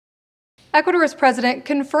Ecuador's president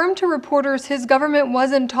confirmed to reporters his government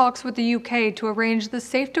was in talks with the UK to arrange the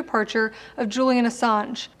safe departure of Julian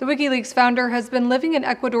Assange. The WikiLeaks founder has been living in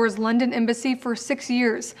Ecuador's London embassy for 6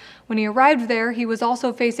 years. When he arrived there, he was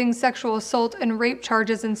also facing sexual assault and rape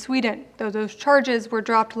charges in Sweden, though those charges were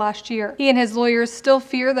dropped last year. He and his lawyers still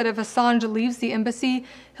fear that if Assange leaves the embassy,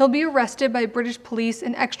 he'll be arrested by British police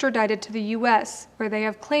and extradited to the US, where they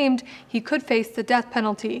have claimed he could face the death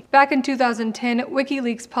penalty. Back in 2010,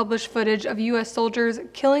 WikiLeaks published footage of US soldiers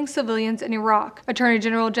killing civilians in Iraq. Attorney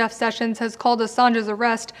General Jeff Sessions has called Assange's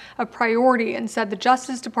arrest a priority and said the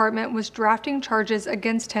Justice Department was drafting charges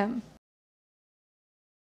against him.